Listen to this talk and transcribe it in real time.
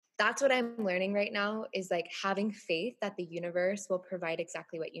that's what I'm learning right now is like having faith that the universe will provide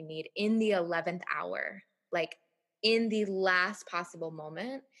exactly what you need in the 11th hour, like in the last possible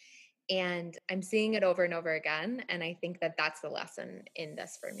moment. And I'm seeing it over and over again. And I think that that's the lesson in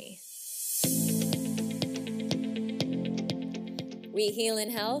this for me. We heal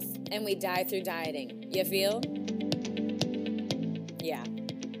in health and we die through dieting. You feel? Yeah,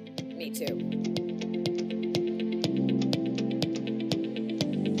 me too.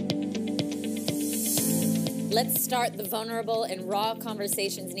 Let's start the vulnerable and raw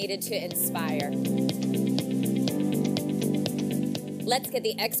conversations needed to inspire. Let's get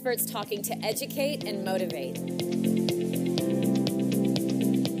the experts talking to educate and motivate.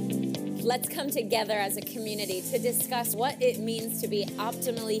 Let's come together as a community to discuss what it means to be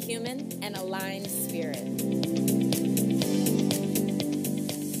optimally human and aligned spirit.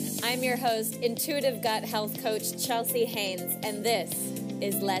 I'm your host, intuitive gut health coach Chelsea Haynes, and this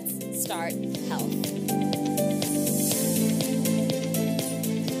is Let's Start Health.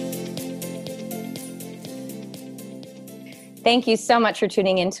 Thank you so much for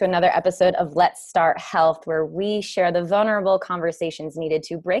tuning in to another episode of Let's Start Health, where we share the vulnerable conversations needed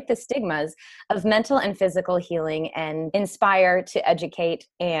to break the stigmas of mental and physical healing and inspire, to educate,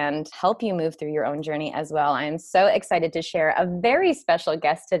 and help you move through your own journey as well. I am so excited to share a very special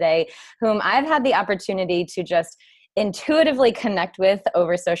guest today, whom I've had the opportunity to just intuitively connect with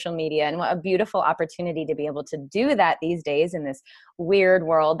over social media. And what a beautiful opportunity to be able to do that these days in this weird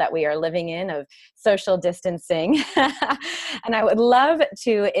world that we are living in of social distancing. And I would love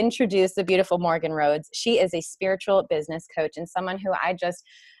to introduce the beautiful Morgan Rhodes. She is a spiritual business coach and someone who I just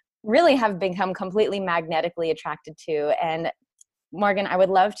really have become completely magnetically attracted to. And Morgan, I would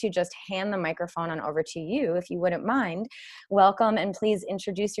love to just hand the microphone on over to you, if you wouldn't mind. Welcome, and please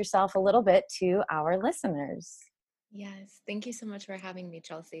introduce yourself a little bit to our listeners. Yes. Thank you so much for having me,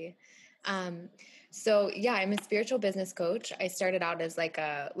 Chelsea. I'm a spiritual business coach. I started out as like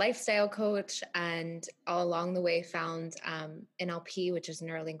a lifestyle coach and all along the way found NLP, which is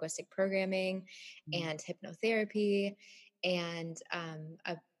neuro-linguistic programming, and hypnotherapy, and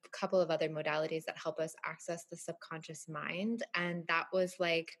a couple of other modalities that help us access the subconscious mind. And that was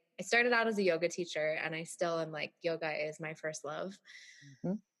like, I started out as a yoga teacher, and I still am like, yoga is my first love.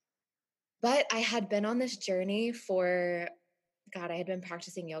 Mm-hmm. But I had been on this journey I had been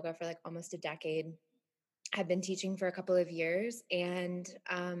practicing yoga for like almost a decade. I've been teaching for a couple of years, and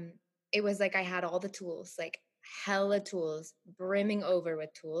it was like I had all the tools, like hella tools, brimming over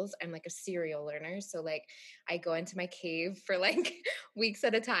with tools. I'm like a serial learner. So like I go into my cave for like weeks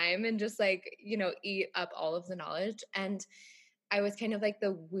at a time and just like, eat up all of the knowledge. And I was kind of like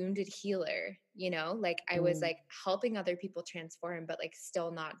the wounded healer, like I was like helping other people transform, but like still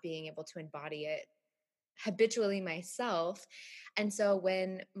not being able to embody it habitually myself. And so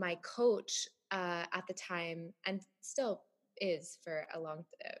when my coach at the time, and still is for a long,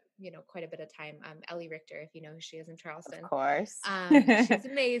 quite a bit of time, Ellie Richter, if you know who she is in Charleston. Of course. She's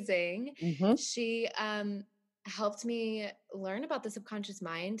amazing. Mm-hmm. She helped me learn about the subconscious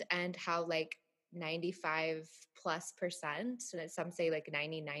mind and how like 95+%, so some say like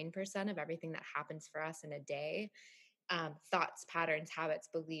 99% of everything that happens for us in a day, thoughts, patterns, habits,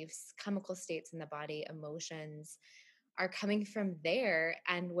 beliefs, chemical states in the body, emotions, are coming from there.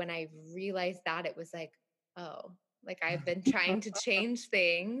 And when I realized that, it was like, oh, like I've been trying to change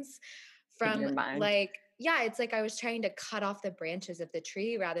things from like, yeah, it's like I was trying to cut off the branches of the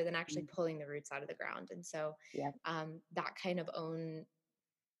tree rather than actually pulling the roots out of the ground. And so that kind of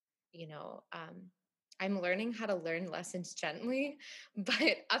I'm learning how to learn lessons gently,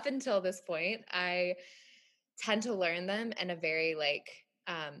 but up until this point, I tend to learn them in a very like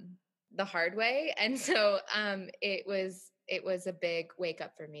the hard way. And so it was a big wake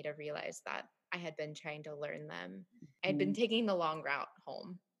up for me to realize that I had been trying to learn them. I'd been taking the long route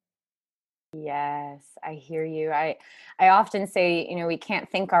home. Yes, I hear you. I often say, we can't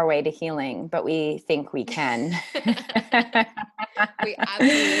think our way to healing, but we think we can. We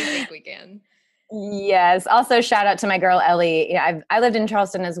absolutely think we can. Yes. Also, shout out to my girl, Ellie. I lived in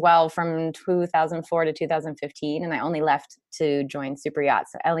Charleston as well from 2004 to 2015, and I only left to join Super Yacht.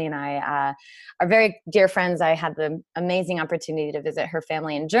 So Ellie and I are very dear friends. I had the amazing opportunity to visit her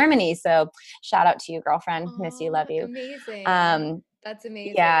family in Germany. So shout out to you, girlfriend. Aww, miss you, love you. Amazing. That's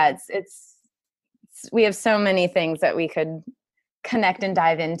amazing. Yeah, we have so many things that we could connect and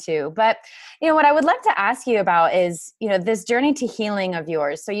dive into. But, what I would love to ask you about is, this journey to healing of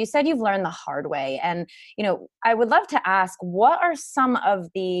yours. So you said you've learned the hard way. And, I would love to ask, what are some of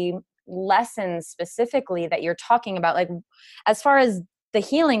the lessons specifically that you're talking about? Like, as far as the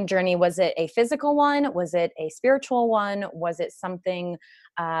healing journey, was it a physical one? Was it a spiritual one? Was it something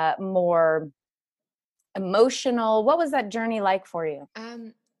more emotional? What was that journey like for you?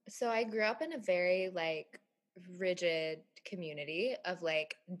 So I grew up in a very like rigid community of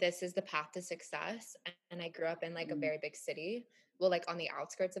like this is the path to success, and I grew up in like a Mm, very big city, well, like on the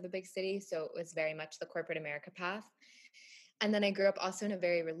outskirts of a big city, so it was very much the corporate America path. And then I grew up also in a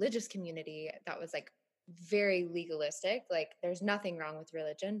very religious community that was like very legalistic. Like there's nothing wrong with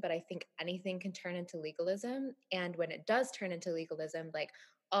religion, but I think anything can turn into legalism, and when it does turn into legalism, like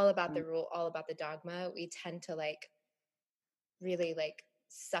all about mm. the rule, all about the dogma, we tend to like really like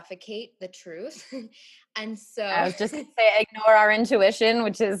suffocate the truth. And I so was just gonna say ignore our intuition,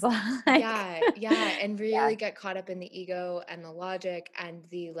 which is like, yeah, and yeah. really get caught up in the ego and the logic and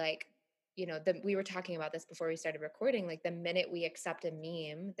the like, we were talking about this before we started recording, like the minute we accept a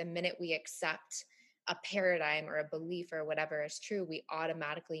meme, the minute we accept a paradigm or a belief or whatever is true, we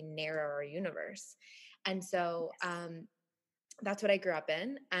automatically narrow our universe. And so that's what I grew up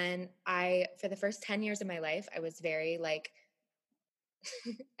in. And I, for the first 10 years of my life, I was very like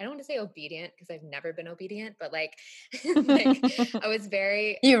I don't want to say obedient because I've never been obedient, but like, like I was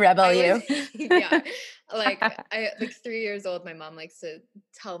very, You rebel, I was, you. yeah, like I like 3 years old. My mom likes to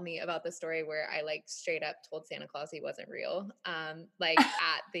tell me about the story where I like straight up told Santa Claus he wasn't real. Like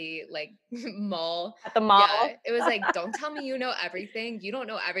at the like mall. At the Yeah, mall. it was like, don't tell me you know everything. You don't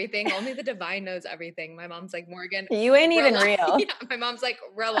know everything. Only the divine knows everything. My mom's like, Morgan, You ain't even relax. real. Yeah, my mom's like,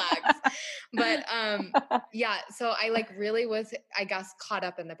 relax. But yeah, so I like really was, I guess, caught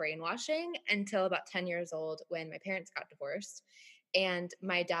up in the brainwashing until about 10 years old when my parents got divorced. And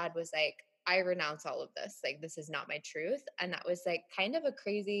my dad was like, I renounce all of this. Like, this is not my truth. And that was like kind of a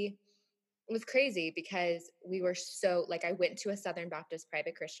crazy, it was crazy because we were so like, I went to a Southern Baptist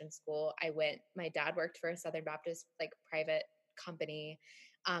private Christian school. My dad worked for a Southern Baptist like private company.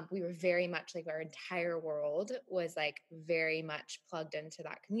 We were very much like our entire world was like very much plugged into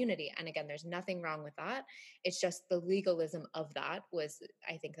that community. And again, there's nothing wrong with that. It's just the legalism of that was,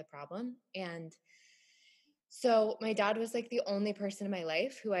 I think, the problem. And so my dad was like the only person in my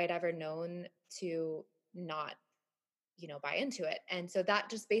life who I had ever known to not buy into it. And so that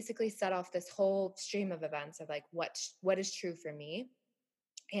just basically set off this whole stream of events of like what is true for me.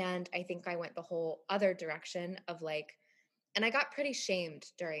 And I think I went the whole other direction of like, and I got pretty shamed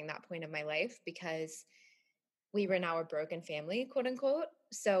during that point of my life because we were now a broken family, quote unquote.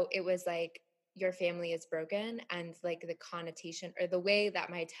 So it was like your family is broken, and like the connotation or the way that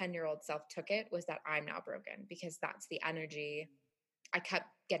my 10-year-old self took it was that I'm now broken, because that's the energy I kept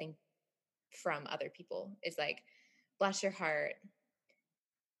getting from other people, is like, bless your heart,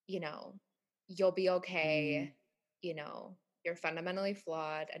 you know, you'll be Mm. okay, you're fundamentally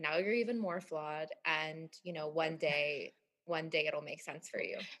flawed, and now you're even more flawed, and one day it'll make sense for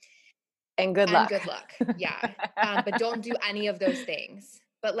you. And good And luck. good luck. Yeah. But don't do any of those things.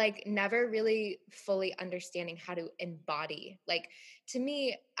 But like never really fully understanding how to embody. Like to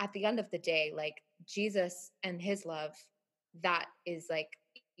me, at the end of the day, like Jesus and his love, that is like,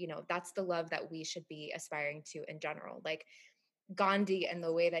 that's the love that we should be aspiring to in general. Like Gandhi and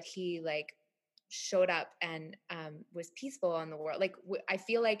the way that he like showed up and was peaceful on the world. Like I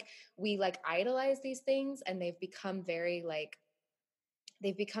feel like we like idolize these things, and they've become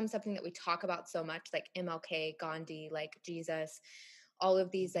something that we talk about so much, like MLK, Gandhi, like Jesus, all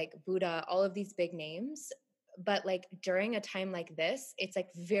of these, like Buddha, all of these big names. But like during a time like this, it's like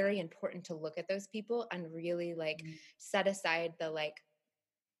very important to look at those people and really like set aside the like,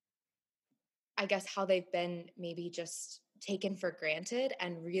 I guess, how they've been maybe just taken for granted,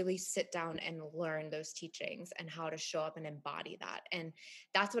 and really sit down and learn those teachings and how to show up and embody that. And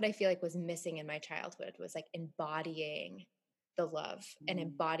that's what I feel like was missing in my childhood, was like embodying the love and Mm.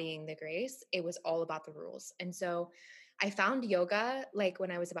 embodying the grace. It was all about the rules. And so I found yoga like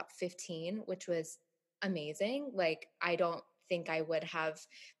when I was about 15, which was amazing. Like I don't think I would have,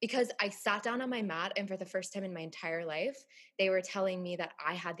 because I sat down on my mat, and for the first time in my entire life, they were telling me that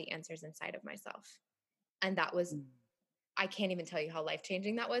I had the answers inside of myself. And that was, Mm. I can't even tell you how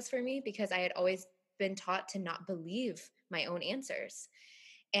life-changing that was for me, because I had always been taught to not believe my own answers.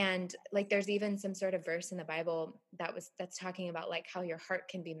 And like there's even some sort of verse in the Bible that's talking about like how your heart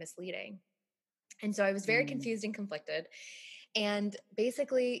can be misleading. And so I was very Mm. confused and conflicted. And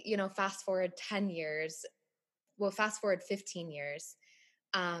basically, fast forward 10 years, well, fast forward 15 years,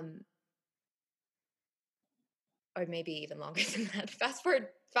 um, or maybe even longer than that. Fast forward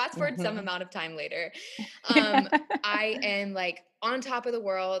some Mhm. amount of time later. I am like on top of the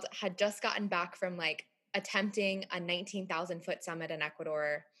world, had just gotten back from like attempting a 19,000-foot summit in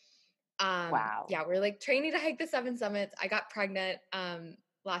Ecuador. Wow. Yeah, we're like training to hike the 7 summits. I got pregnant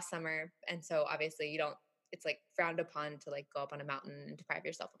last summer, and so obviously you don't it's like frowned upon to like go up on a mountain and deprive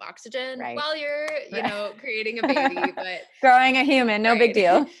yourself of oxygen Right. while you're, you know, creating a baby, but growing a human, no big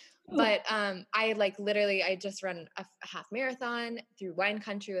deal. But I like literally, I just run a half marathon through wine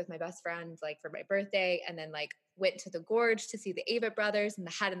country with my best friend, like for my birthday, and then like went to the gorge to see the Avett Brothers and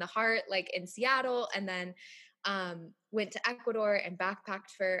the Head and the Heart, like in Seattle, and then went to Ecuador and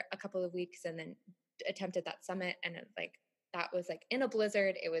backpacked for a couple of weeks, and then attempted that summit, and it, like that was like in a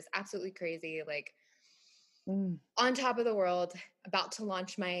blizzard. It was absolutely crazy, like on top of the world, about to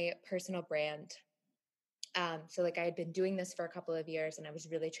launch my personal brand. So like I had been doing this for a couple of years, and I was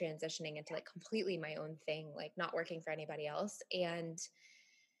really transitioning into like completely my own thing, like not working for anybody else. And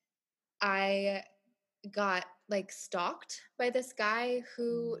I got like stalked by this guy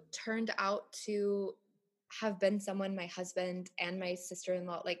who turned out to have been someone my husband and my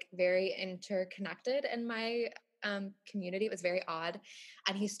sister-in-law, like very interconnected in my community. It was very odd.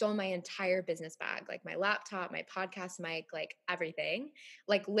 And he stole my entire business bag, like my laptop, my podcast mic, like everything,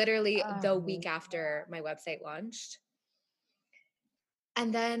 like literally the week after my website launched.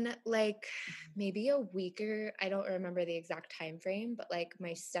 And then like maybe a week, or I don't remember the exact time frame, but like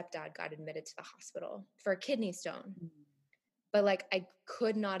my stepdad got admitted to the hospital for a kidney stone. But like I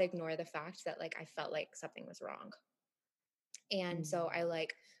could not ignore the fact that like I felt like something was wrong. And so I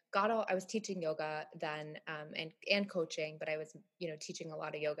like I was teaching yoga then, and coaching, but I was, you know, teaching a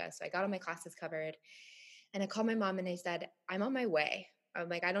lot of yoga. So I got all my classes covered, and I called my mom and I said, I'm on my way. I'm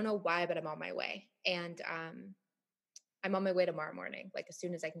like, I don't know why, but I'm on my way. And I'm on my way tomorrow morning. Like as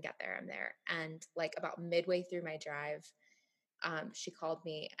soon as I can get there, I'm there. And like about midway through my drive, she called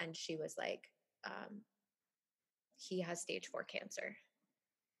me and she was like, he has stage 4 cancer.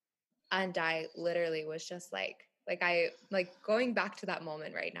 And I literally was just like I like going back to that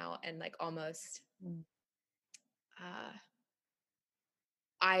moment right now, and like almost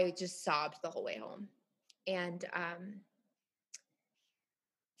I just sobbed the whole way home. And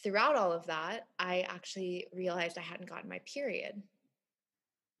throughout all of that, I actually realized I hadn't gotten my period.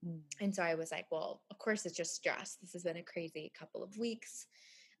 And so I was like, well, of course it's just stress. This has been a crazy couple of weeks.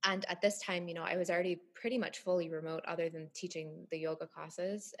 And at this time, you know, I was already pretty much fully remote other than teaching the yoga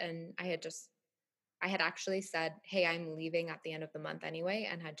classes. And I had actually said, hey, I'm leaving at the end of the month anyway,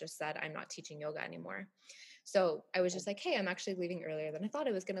 and had just said, I'm not teaching yoga anymore. So I was just like, hey, I'm actually leaving earlier than I thought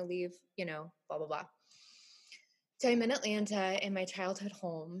I was going to leave, you know, blah, blah, blah. So I'm in Atlanta in my childhood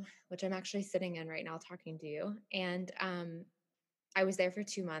home, which I'm actually sitting in right now talking to you. And I was there for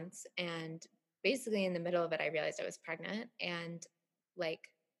 2 months, and basically in the middle of it, I realized I was pregnant. And like,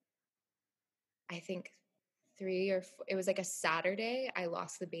 I think it was like a Saturday, I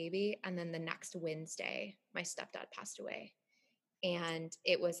lost the baby. And then the next Wednesday, my stepdad passed away. And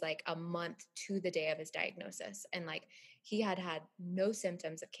it was like a month to the day of his diagnosis. And like, he had no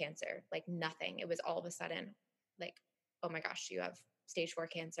symptoms of cancer, like nothing. It was all of a sudden like, oh my gosh, you have stage 4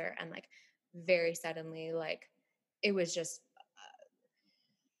 cancer. And like very suddenly, like it was just,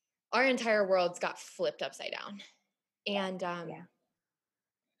 our entire worlds got flipped upside down. And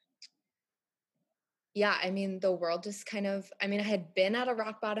yeah, I mean, the world just kind of, I mean, I had been at a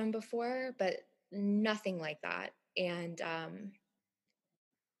rock bottom before, but nothing like that. And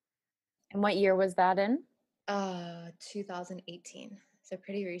 'What year was that in? 2018. So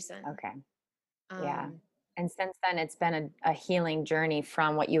pretty recent. Okay. Yeah. Um, And since then, it's been a healing journey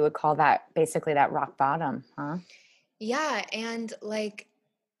from what you would call that, basically that rock bottom, huh? yeah. And like,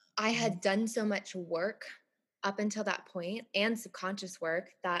 I had done so much work up until that point, and subconscious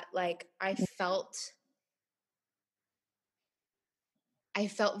work, that like I felt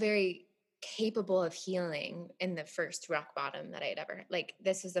very capable of healing in the first rock bottom that I'd ever, like,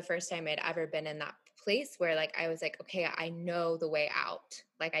 this was the first time I'd ever been in that place where like I was like, okay, I know the way out.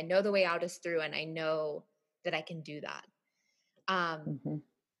 Like I know the way out is through, and I know that I can do that.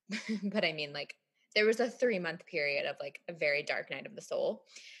 But I mean, like, there was a 3-month period of like a very dark night of the soul.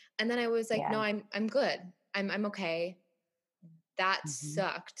 And then I was like, no, I'm good. I'm okay. That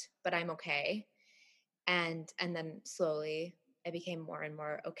sucked, but I'm okay. And then slowly I became more and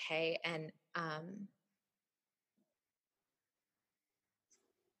more okay. And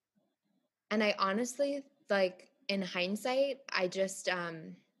I honestly, like, in hindsight, I just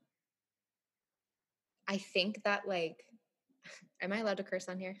I think that, like, am I allowed to curse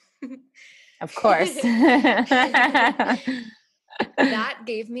on here? Of course. That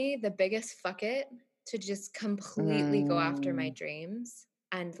gave me the biggest fuck it to just completely go after my dreams,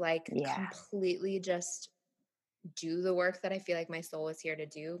 and like completely just do the work that I feel like my soul is here to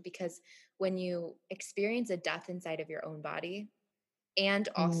do. Because when you experience a death inside of your own body, and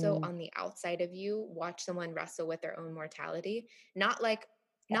also on the outside of you, watch someone wrestle with their own mortality, not like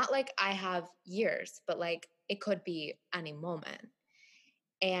not like I have years, but like it could be any moment.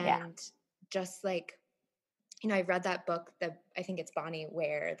 Yeah. And just like, I read that book, I think it's Bonnie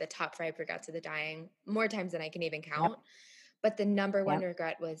Ware, The Top 5 Regrets of the Dying, more times than I can even Yep. count. But the number one Yep.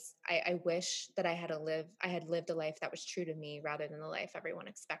 regret was I wish that I had lived a life that was true to me rather than the life everyone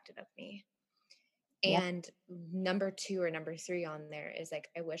expected of me. Yep. And number 2 or number 3 on there is like,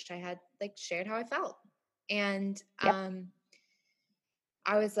 I wished I had like shared how I felt. And Yep.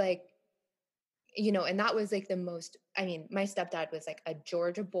 I was like, and that was like my stepdad was like a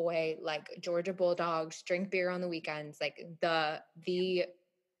Georgia boy, like Georgia Bulldogs, drink beer on the weekends, like the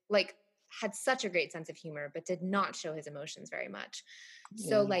like had such a great sense of humor, but did not show his emotions very much.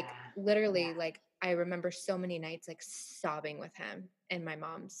 So like literally, like I remember so many nights like sobbing with him in my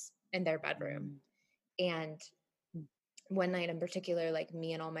mom's in their bedroom. And one night in particular, like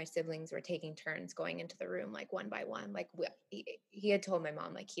me and all my siblings were taking turns going into the room, like one by one. Like he had told my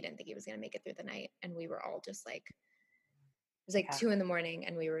mom, like he didn't think he was going to make it through the night. And we were all just like, it was like 2 a.m.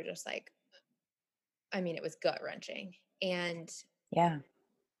 and we were just like, it was gut wrenching. And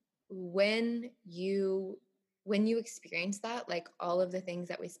when you experience that, like all of the things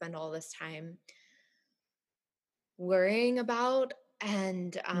that we spend all this time worrying about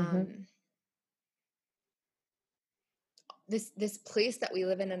and this place that we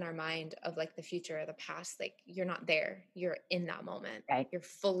live in our mind of like the future or the past, like you're not there, you're in that moment, Right. you're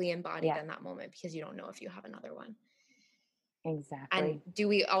fully embodied in that moment because you don't know if you have another one. Exactly. And do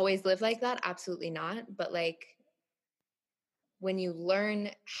we always live like that? Absolutely not. But like when you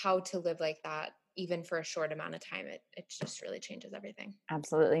learn how to live like that, even for a short amount of time, it just really changes everything.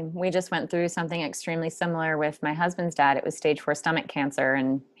 Absolutely. We just went through something extremely similar with my husband's dad. It was stage 4 stomach cancer,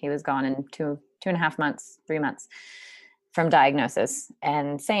 and he was gone in 2.5 months, 3 months from diagnosis.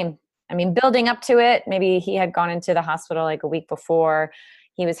 And same, building up to it, maybe he had gone into the hospital like a week before.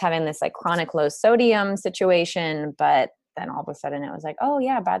 He was having this like chronic low sodium situation, but then all of a sudden it was like, oh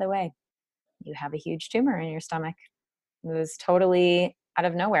yeah, by the way, you have a huge tumor in your stomach. It was totally out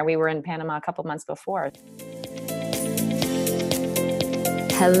of nowhere. We were in Panama a couple months before.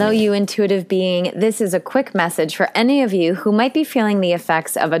 Hello, you intuitive being. This is a quick message for any of you who might be feeling the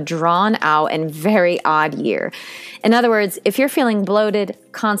effects of a drawn out and very odd year. In other words, if you're feeling bloated,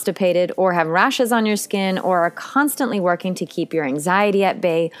 constipated, or have rashes on your skin, or are constantly working to keep your anxiety at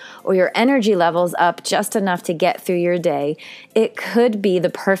bay, or your energy levels up just enough to get through your day, it could be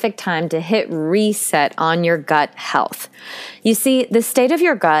the perfect time to hit reset on your gut health. You see, the state of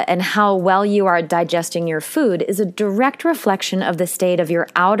your gut and how well you are digesting your food is a direct reflection of the state of your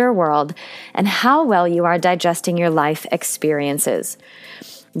outer world and how well you are digesting your life experiences.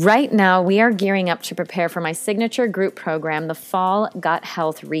 Right now, we are gearing up to prepare for my signature group program, the Fall Gut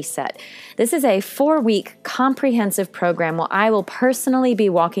Health Reset. This is a 4-week comprehensive program where I will personally be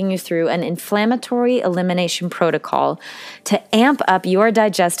walking you through an inflammatory elimination protocol to amp up your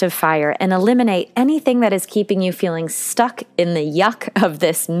digestive fire and eliminate anything that is keeping you feeling stuck in the yuck of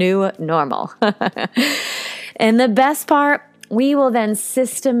this new normal. And the best part, we will then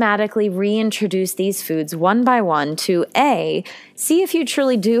systematically reintroduce these foods one by one to A, see if you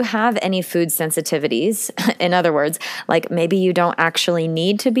truly do have any food sensitivities. In other words, like maybe you don't actually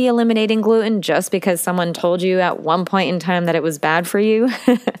need to be eliminating gluten just because someone told you at one point in time that it was bad for you.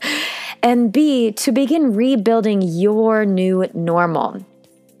 And B, to begin rebuilding your new normal.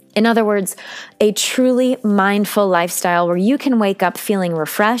 In other words, a truly mindful lifestyle where you can wake up feeling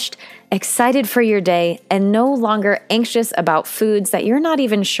refreshed, excited for your day, and no longer anxious about foods that you're not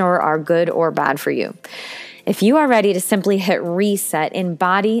even sure are good or bad for you. If you are ready to simply hit reset in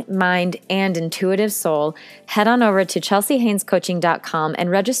body, mind, and intuitive soul, head on over to chelseahainescoaching.com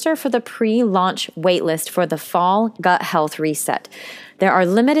and register for the pre-launch waitlist for the Fall Gut Health Reset. There are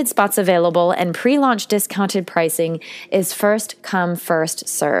limited spots available, and pre-launch discounted pricing is first come, first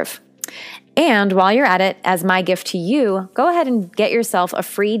serve. And while you're at it, as my gift to you, go ahead and get yourself a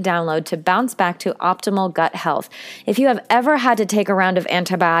free download to bounce back to optimal gut health. If you have ever had to take a round of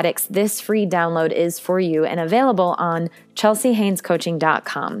antibiotics, this free download is for you and available on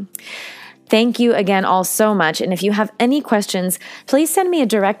chelseahainescoaching.com. Thank you again all so much. And if you have any questions, please send me a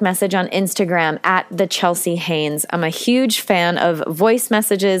direct message on Instagram at the Chelsea Haines. I'm a huge fan of voice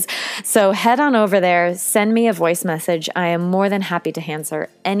messages. So head on over there, send me a voice message. I am more than happy to answer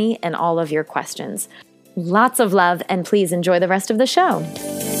any and all of your questions. Lots of love, and please enjoy the rest of the show.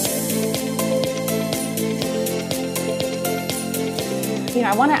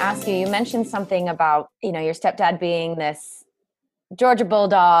 I want to ask you, you mentioned something about, your stepdad being this Georgia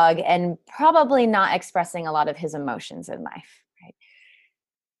Bulldog and probably not expressing a lot of his emotions in life, right?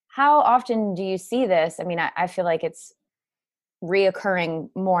 How often do you see this? I feel like it's reoccurring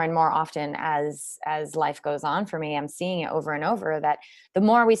more and more often as life goes on for me. I'm seeing it over and over that the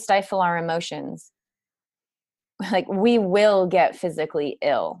more we stifle our emotions, like we will get physically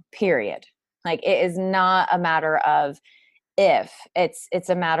ill, period. Like it is not a matter of if, it's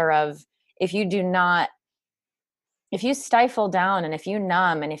a matter of if you do not, if you stifle down and if you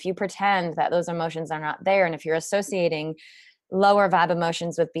numb and if you pretend that those emotions are not there, and if you're associating lower vibe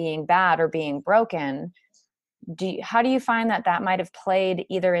emotions with being bad or being broken, how do you find that that might have played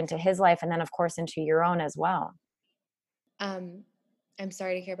either into his life and then of course into your own as well? I'm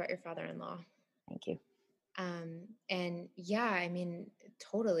sorry to hear about your father-in-law. Thank you. And yeah, I mean,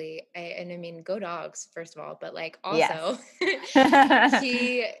 totally. I mean, go dogs, first of all, but like also Yes.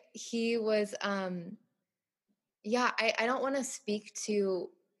 he was, yeah, I don't want to speak to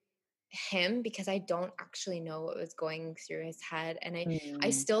him because I don't actually know what was going through his head. And I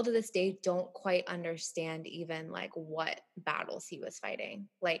Mm. still to this day don't quite understand even like what battles he was fighting.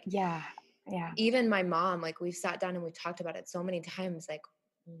 Like Yeah. Yeah. even my mom, like we've sat down and we've talked about it so many times, like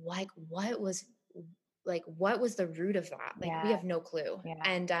what was the root of that? Like we Yeah. have no clue.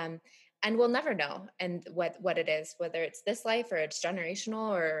 Yeah. And we'll never know. And what it is, whether it's this life or it's generational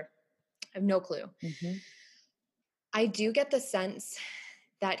or I have no clue. Mm-hmm. I do get the sense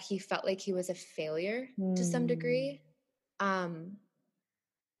that he felt like he was a failure to some Mm. degree. Um,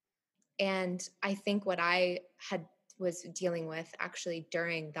 and I think what I had was dealing with actually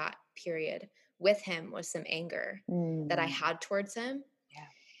during that period with him was some anger that I Mm. had towards him. Yeah.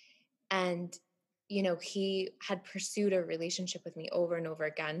 And, he had pursued a relationship with me over and over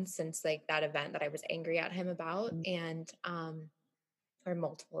again since like that event that I was angry at him about. Mm. And, or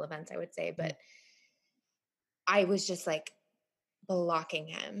multiple events, I would say, Mm. but I was just like blocking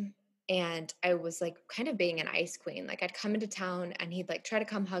him. And I was like kind of being an ice queen. Like I'd come into town and he'd like try to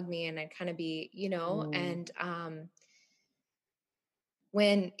come hug me and I'd kind of be, Mm. and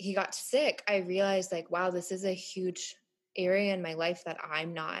when he got sick, I realized like, wow, this is a huge area in my life that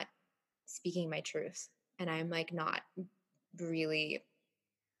I'm not speaking my truth. And I'm like not really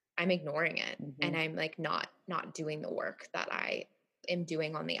I'm ignoring it. Mm-hmm. And I'm like not doing the work that I am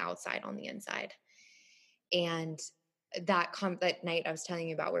doing on the outside, on the inside. And that night I was telling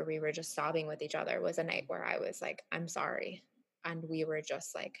you about where we were just sobbing with each other was a night where I was like, I'm sorry. And we were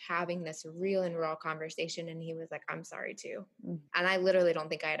just like having this real and raw conversation. And he was like, I'm sorry too. Mm. And I literally don't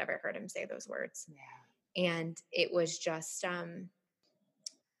think I had ever heard him say those words. Yeah. And it was just, I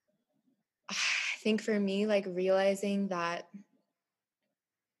think for me, like realizing that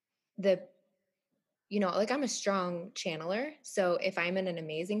the like I'm a strong channeler. So if I'm in an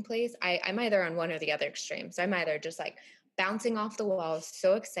amazing place, I'm either on one or the other extreme. So I'm either just like bouncing off the walls,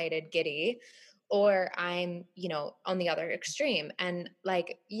 so excited, giddy, or I'm, on the other extreme. And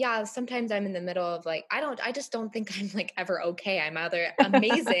like, yeah, sometimes I'm in the middle of like, I just don't think I'm like ever okay. I'm either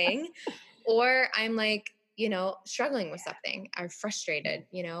amazing or I'm like, struggling with something or frustrated,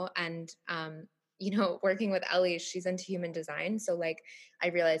 and, working with Ellie, she's into human design. So like, I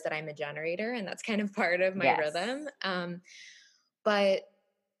realize that I'm a generator and that's kind of part of my Yes. rhythm. But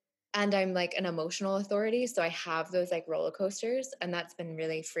and I'm like an emotional authority. So I have those like roller coasters and that's been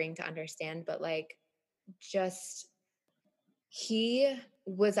really freeing to understand. But like just he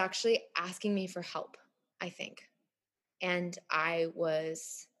was actually asking me for help, I think. And I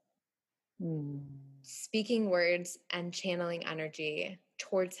was Mm. speaking words and channeling energy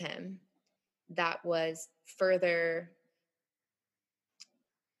towards him that was further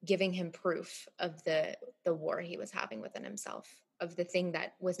giving him proof of the war he was having within himself, of the thing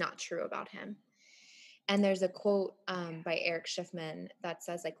that was not true about him. And there's a quote by Eric Schiffman that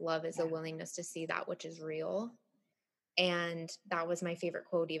says like love is a willingness to see that which is real. And that was my favorite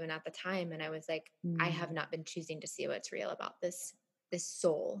quote even at the time. And I was like, I have not been choosing to see what's real about this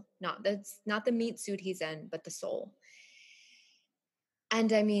soul, not the meat suit he's in, but the soul.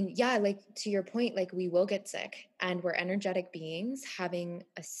 And I mean, yeah, like to your point, like we will get sick and we're energetic beings having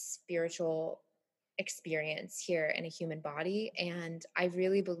a spiritual experience here in a human body. And I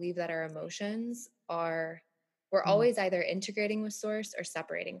really believe that our emotions we're Mm. always either integrating with source or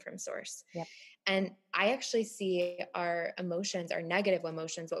separating from source. Yep. And I actually see our emotions, our negative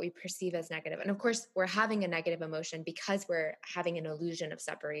emotions, what we perceive as negative. And of course, we're having a negative emotion because we're having an illusion of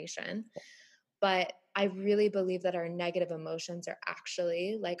separation. But I really believe that our negative emotions are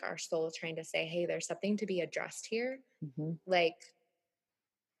actually like our soul trying to say, hey, there's something to be addressed here. Mm-hmm. Like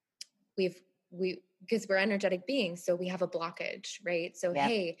because we're energetic beings, so we have a blockage, right? So, Yep.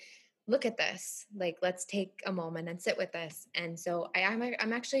 hey, look at this. Like, let's take a moment and sit with this. And so I'm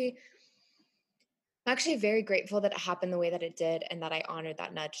actually very grateful that it happened the way that it did and that I honored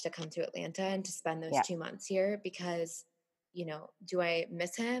that nudge to come to Atlanta and to spend those Yep. 2 months here because do I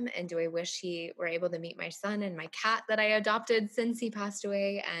miss him? And do I wish he were able to meet my son and my cat that I adopted since he passed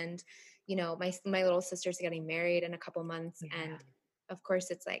away? And, my little sister's getting married in a couple months. Yeah. And of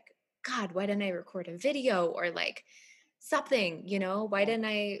course it's like, God, why didn't I record a video or like something, why didn't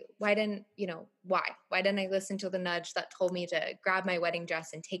I listen to the nudge that told me to grab my wedding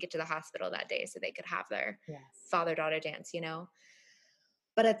dress and take it to the hospital that day so they could have their Yes. father-daughter dance,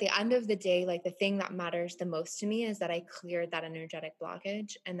 But at the end of the day, like the thing that matters the most to me is that I cleared that energetic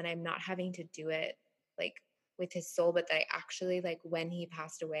blockage and that I'm not having to do it like with his soul, but that I actually, like, when he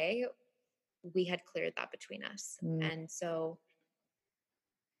passed away, we had cleared that between us. And so,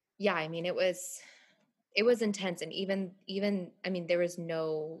 yeah, I mean, it was intense. And even, I mean, there was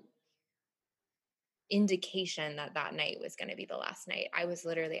no indication that that night was going to be the last night. I was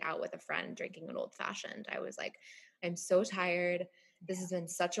literally out with a friend drinking an old fashioned. I was like, I'm so tired. This has been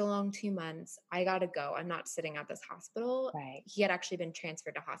such a long 2 months. I got to go. I'm not sitting at this hospital. Right. He had actually been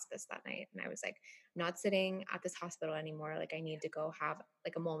transferred to hospice that night. And I was like, I'm not sitting at this hospital anymore. Like, I need to go have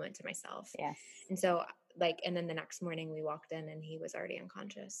like a moment to myself. Yes. And so, like, and then the next morning we walked in and he was already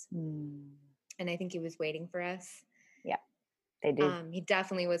unconscious. And I think he was waiting for us. Yeah, they do. He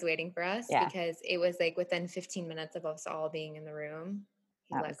definitely was waiting for us Yeah. because it was like within 15 minutes of us all being in the room,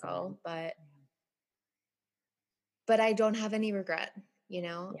 he let go. But I don't have any regret,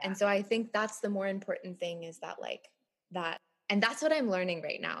 Yeah. And so I think that's the more important thing is that like that. And that's what I'm learning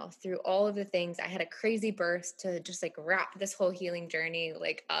right now through all of the things. I had a crazy burst to just like wrap this whole healing journey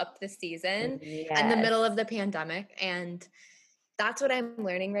like up this season in the middle of the pandemic. And that's what I'm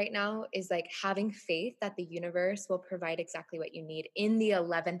learning right now is like having faith that the universe will provide exactly what you need in the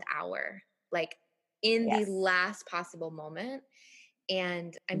 11th hour, like in the last possible moment.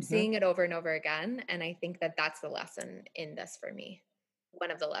 And I'm seeing it over and over again. And I think that that's the lesson in this for me.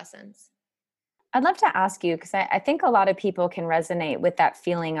 One of the lessons. I'd love to ask you, because I think a lot of people can resonate with that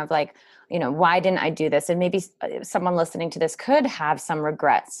feeling of like, why didn't I do this? And maybe someone listening to this could have some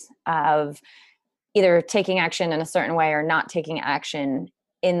regrets of either taking action in a certain way or not taking action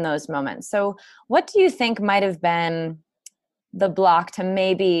in those moments. So what do you think might have been the block to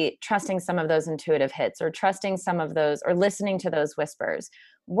maybe trusting some of those intuitive hits or trusting some of those or listening to those whispers?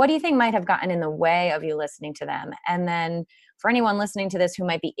 What do you think might have gotten in the way of you listening to them? And then for anyone listening to this who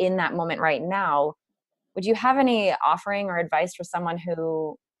might be in that moment right now, would you have any offering or advice for someone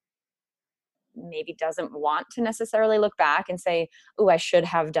who maybe doesn't want to necessarily look back and say, oh, I should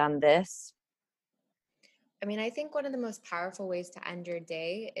have done this? I mean, I think one of the most powerful ways to end your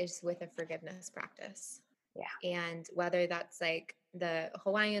day is with a forgiveness practice. Yeah. And whether that's like the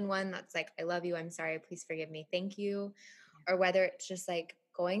Hawaiian one that's like, I love you, I'm sorry, please forgive me, thank you. Or whether it's just like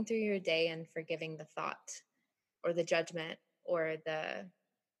going through your day and forgiving the thought or the judgment or the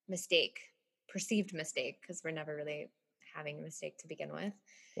mistake, perceived mistake, because we're never really having a mistake to begin with.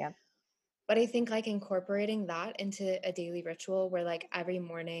 Yeah. But I think like incorporating that into a daily ritual where like every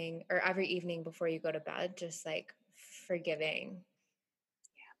morning or every evening before you go to bed, just like forgiving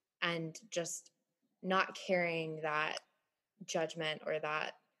and just not carrying that judgment or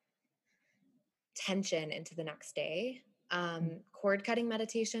that tension into the next day. Cord cutting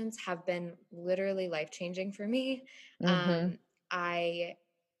meditations have been literally life-changing for me. I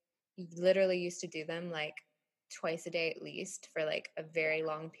literally used to do them like twice a day at least for like a very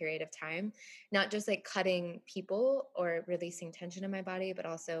long period of time, not just like cutting people or releasing tension in my body, but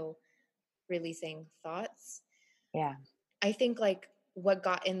also releasing thoughts. Yeah. I think like what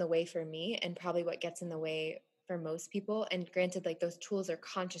got in the way for me and probably what gets in the way for most people, and granted like those tools are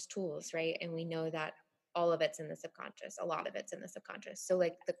conscious tools, right? And we know that all of it's in the subconscious, a lot of it's in the subconscious. So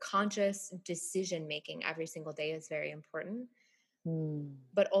like the conscious decision making every single day is very important.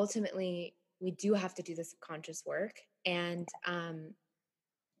 But ultimately we do have to do the subconscious work. And 80%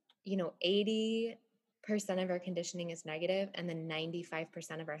 of our conditioning is negative, and then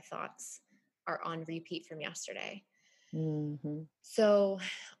 95% of our thoughts are on repeat from yesterday. So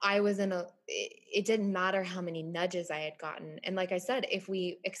I was it didn't matter how many nudges I had gotten. And like I said, if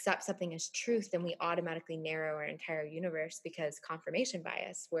we accept something as truth, then we automatically narrow our entire universe, because confirmation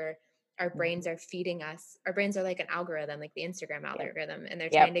bias, where our brains are feeding us, our brains are like an algorithm, like the Instagram algorithm, and they're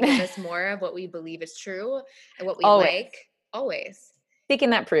trying to give us more of what we believe is true and what we like, always. Seeking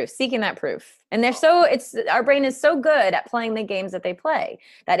that proof. And our brain is so good at playing the games that they play,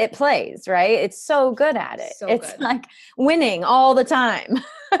 that it plays, right? It's so good at it. It's like winning all the time,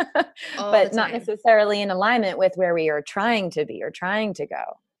 but not necessarily in alignment with where we are trying to be or trying to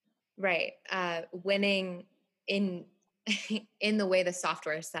go. Right. Winning in the way the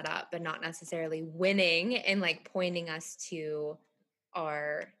software is set up, but not necessarily winning and like pointing us to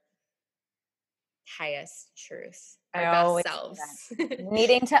our highest truth, I our best always say that. selves.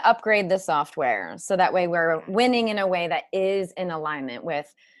 Needing to upgrade the software so that way we're winning in a way that is in alignment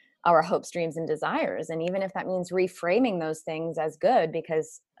with our hopes, dreams, and desires. And even if that means reframing those things as good,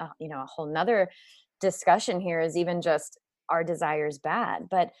 because, a whole nother discussion here is even just, our desires bad?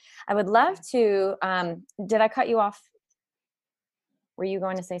 But I would love to, did I cut you off? Were you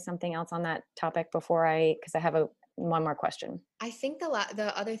going to say something else on that topic because I have one more question. I think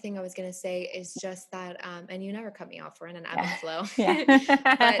the other thing I was going to say is just that, and you never cut me off. We're in an ebb and flow.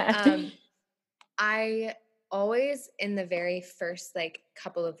 But I always, in the very first like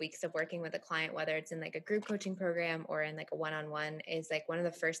couple of weeks of working with a client, whether it's in like a group coaching program or in like a one-on-one, is like one of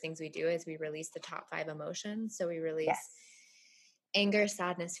the first things we do is we release the top 5 emotions. So we release anger,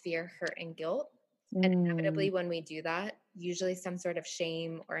 sadness, fear, hurt, and guilt. And inevitably when we do that, usually some sort of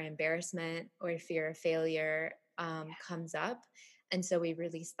shame or embarrassment or fear of failure comes up. And so we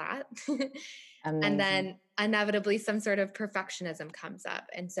release that. And then inevitably some sort of perfectionism comes up.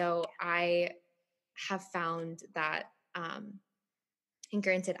 And so I have found that, and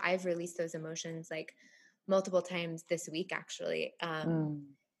granted, I've released those emotions like multiple times this week, actually.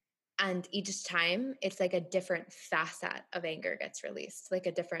 And each time it's like a different facet of anger gets released, like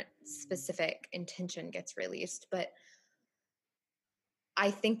a different specific intention gets released. But I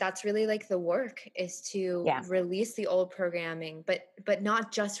think that's really like the work, is to release the old programming, but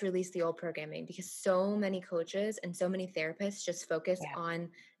not just release the old programming, because so many coaches and so many therapists just focus on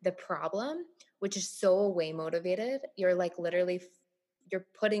the problem, which is so away motivated. You're like literally, you're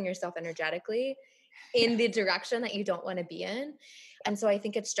putting yourself energetically in the direction that you don't want to be in. And so I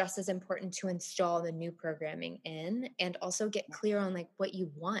think it's just as important to install the new programming in and also get clear on like what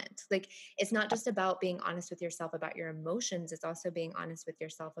you want. Like, it's not just about being honest with yourself about your emotions. It's also being honest with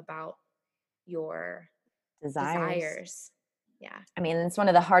yourself about your desires. Yeah. I mean, it's one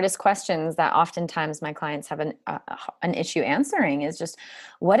of the hardest questions that oftentimes my clients have an issue answering, is just,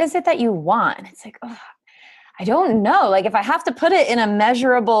 what is it that you want? And it's like, oh, I don't know. Like, if I have to put it in a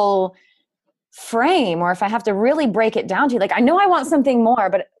measurable frame, or if I have to really break it down to, like, I know I want something more,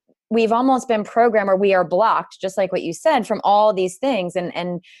 but we've almost been programmed, or we are blocked, just like what you said, from all these things.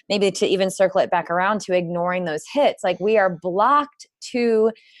 And maybe to even circle it back around to ignoring those hits, like we are blocked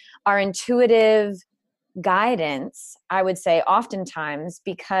to our intuitive guidance, I would say oftentimes,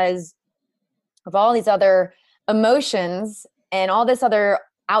 because of all these other emotions and all this other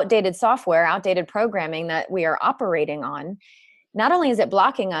outdated software, outdated programming that we are operating on. Not only is it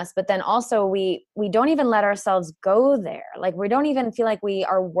blocking us, but then also we don't even let ourselves go there. Like, we don't even feel like we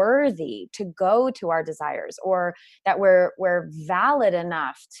are worthy to go to our desires, or that we're valid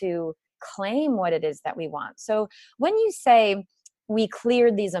enough to claim what it is that we want. So when you say we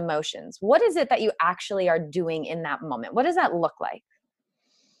cleared these emotions, what is it that you actually are doing in that moment? What does that look like?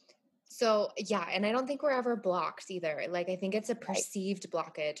 So yeah, and I don't think we're ever blocked either. Like, I think it's a perceived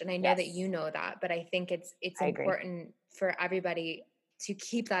blockage, and I know that you know that, but I think it's important for everybody to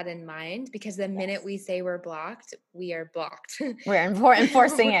keep that in mind, because the minute we say we're blocked, we are blocked. We're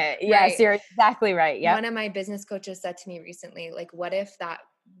enforcing it. Yes, you're exactly right. Yeah. One of my business coaches said to me recently, like, what if that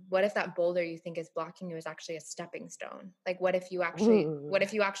boulder you think is blocking you is actually a stepping stone? Like, what if you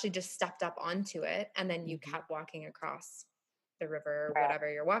actually just stepped up onto it and then you kept walking across the river, or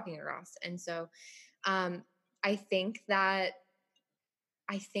whatever you're walking across. And so I think that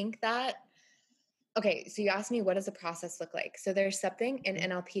okay, so you asked me, what does the process look like? So there's something in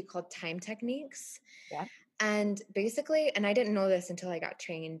NLP called time techniques. And basically, and I didn't know this until I got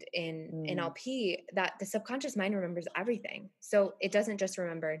trained in NLP, that the subconscious mind remembers everything. So it doesn't just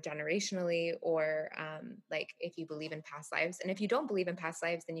remember generationally, or like if you believe in past lives. And if you don't believe in past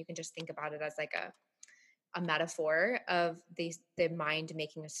lives, then you can just think about it as like a metaphor of the mind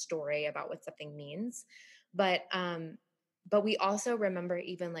making a story about what something means. But we also remember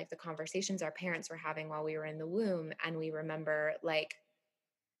even like the conversations our parents were having while we were in the womb. And we remember, like,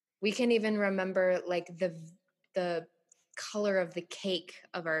 we can even remember like the color of the cake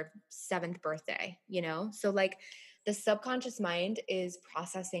of our 7th birthday, So like, the subconscious mind is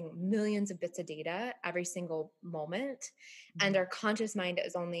processing millions of bits of data every single moment. And our conscious mind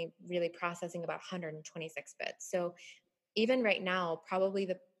is only really processing about 126 bits. So even right now, probably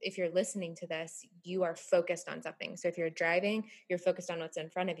if you're listening to this, you are focused on something. So if you're driving, you're focused on what's in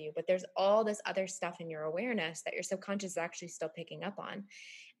front of you, but there's all this other stuff in your awareness that your subconscious is actually still picking up on.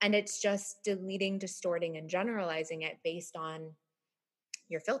 And it's just deleting, distorting, and generalizing it based on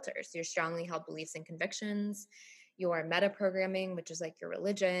your filters, your strongly held beliefs and convictions, your meta programming, which is like your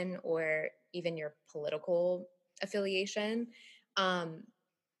religion or even your political affiliation,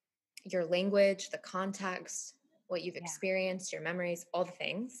 your language, the context, what you've experienced, your memories, all the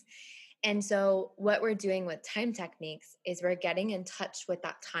things. And so what we're doing with time techniques is we're getting in touch with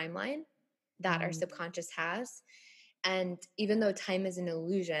that timeline that our subconscious has. And even though time is an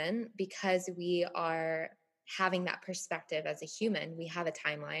illusion, because we are having that perspective as a human, we have a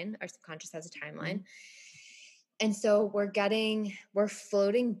timeline, our subconscious has a timeline. And so we're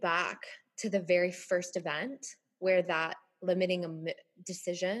floating back to the very first event where that limiting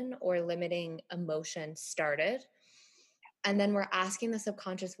decision or limiting emotion started. And then we're asking the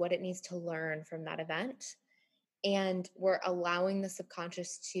subconscious what it needs to learn from that event. And we're allowing the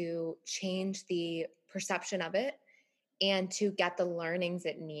subconscious to change the perception of it and to get the learnings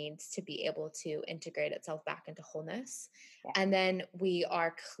it needs to be able to integrate itself back into wholeness. Yeah. And then we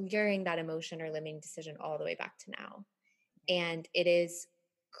are clearing that emotion or limiting decision all the way back to now. And it is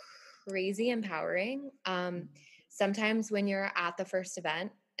crazy empowering. Sometimes when you're at the first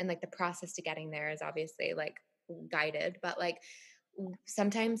event, and like the process to getting there is obviously like guided, but like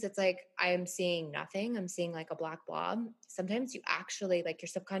sometimes it's like I'm seeing nothing. I'm seeing like a black blob. Sometimes you actually, like, your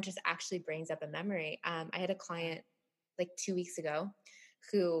subconscious actually brings up a memory. I had a client like 2 weeks ago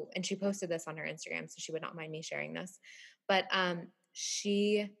who, and she posted this on her Instagram, so she would not mind me sharing this, but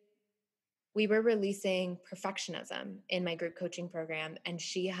we were releasing perfectionism in my group coaching program, and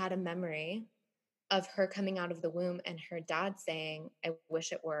she had a memory of her coming out of the womb and her dad saying, "I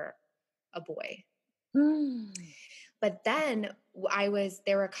wish it were a boy." But then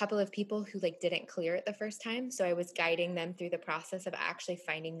there were a couple of people who like didn't clear it the first time. So I was guiding them through the process of actually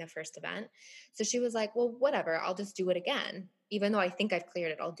finding the first event. So she was like, well, whatever, I'll just do it again. Even though I think I've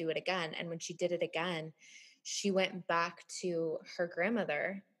cleared it, I'll do it again. And when she did it again, she went back to her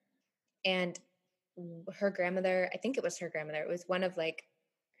grandmother, and her grandmother, I think it was her grandmother, it was one of like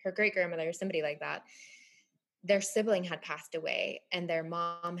her great grandmother or somebody like that. Their sibling had passed away, and their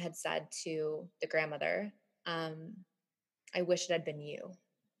mom had said to the grandmother, I wish it had been you.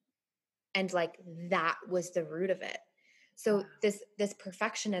 And like that was the root of it. So this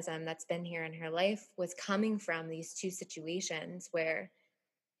perfectionism that's been here in her life was coming from these two situations where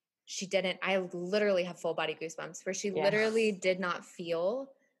I literally have full body goosebumps, where she literally did not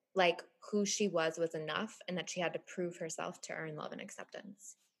feel like who she was enough, and that she had to prove herself to earn love and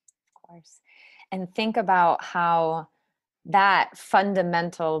acceptance. Of course. And think about how that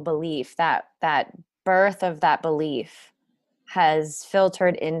fundamental belief, that birth of that belief has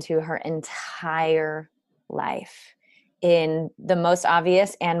filtered into her entire life in the most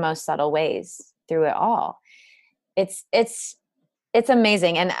obvious and most subtle ways through it all. It's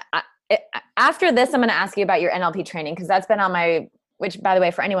amazing. And after this, I'm going to ask you about your NLP training, because that's been on my, which, by the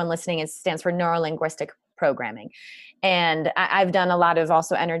way, for anyone listening, it stands for Neuro-Linguistic Programming. And I've done a lot of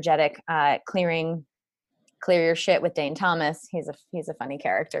also energetic clear your shit with Dane Thomas. He's a funny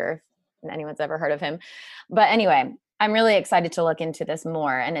character if anyone's ever heard of him. But anyway, I'm really excited to look into this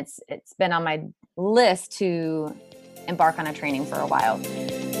more, and it's been on my list to embark on a training for a while.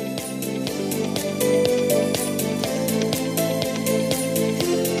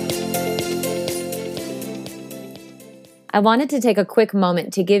 I wanted to take a quick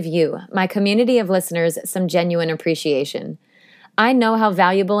moment to give you, my community of listeners, some genuine appreciation. I know how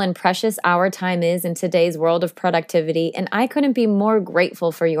valuable and precious our time is in today's world of productivity, and I couldn't be more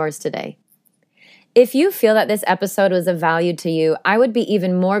grateful for yours today. If you feel that this episode was of value to you, I would be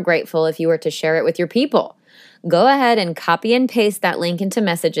even more grateful if you were to share it with your people. Go ahead and copy and paste that link into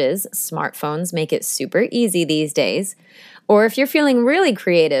messages. Smartphones make it super easy these days. Or if you're feeling really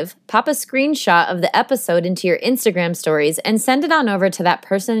creative, pop a screenshot of the episode into your Instagram stories and send it on over to that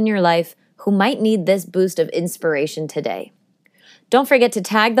person in your life who might need this boost of inspiration today. Don't forget to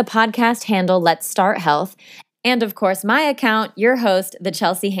tag the podcast handle Let's Start Health, and of course my account, your host, the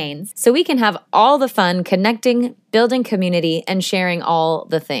Chelsea Haynes, so we can have all the fun connecting, building community, and sharing all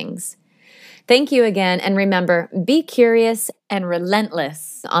the things. Thank you again, and remember, be curious and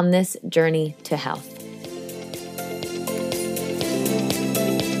relentless on this journey to health.